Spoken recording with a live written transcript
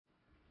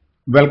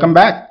Welcome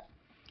back.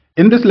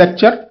 In this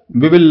lecture,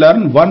 we will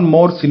learn one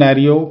more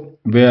scenario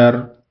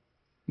where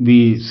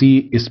we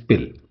see a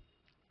spill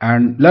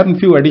and learn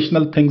few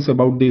additional things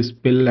about the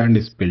spill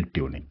and spill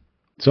tuning.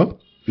 So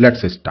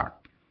let's start.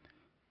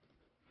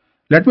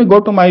 Let me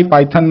go to my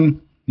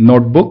Python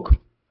notebook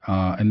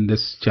in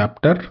this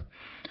chapter,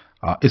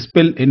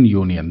 spill in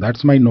union.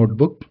 That's my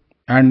notebook.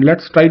 And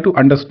let's try to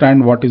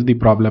understand what is the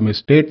problem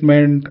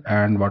statement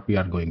and what we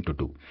are going to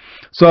do.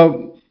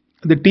 So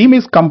the team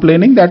is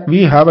complaining that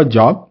we have a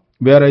job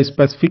where a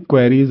specific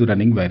query is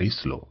running very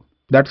slow.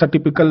 That's a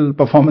typical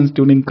performance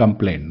tuning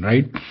complaint,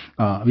 right?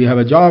 We have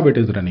a job, it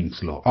is running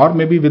slow. Or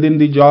maybe within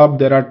the job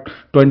there are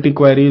 20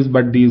 queries,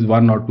 but these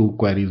 1 or 2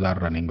 queries are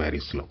running very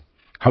slow.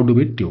 How do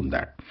we tune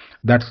that?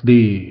 That's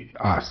the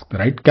ask,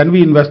 right? Can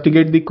we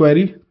investigate the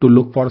query to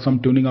look for some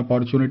tuning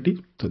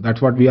opportunity? So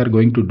that's what we are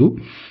going to do.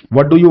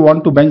 What do you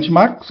want to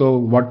benchmark? So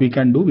what we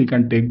can do, we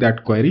can take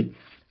that query,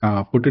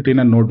 put it in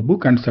a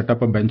notebook and set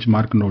up a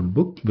benchmark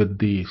notebook with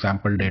the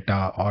sample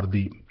data or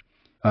the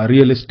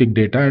realistic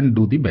data and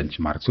do the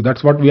benchmark. So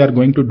that's what we are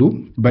going to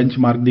do.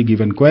 Benchmark the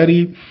given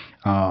query.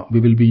 We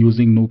will be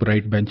using loop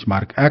write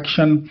benchmark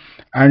action,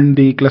 and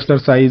the cluster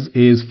size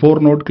is 4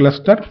 node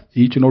cluster.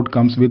 Each node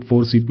comes with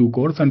 4 CPU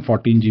cores and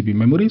 14 GB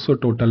memory. So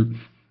total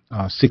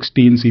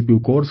 16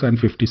 CPU cores and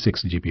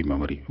 56 GB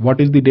memory.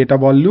 What is the data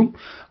volume?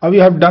 We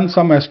have done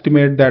some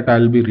estimate that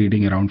I'll be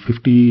reading around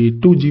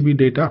 52 GB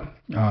data,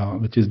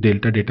 which is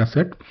delta data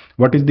set.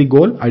 What is the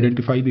goal?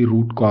 Identify the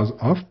root cause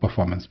of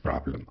performance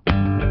problem.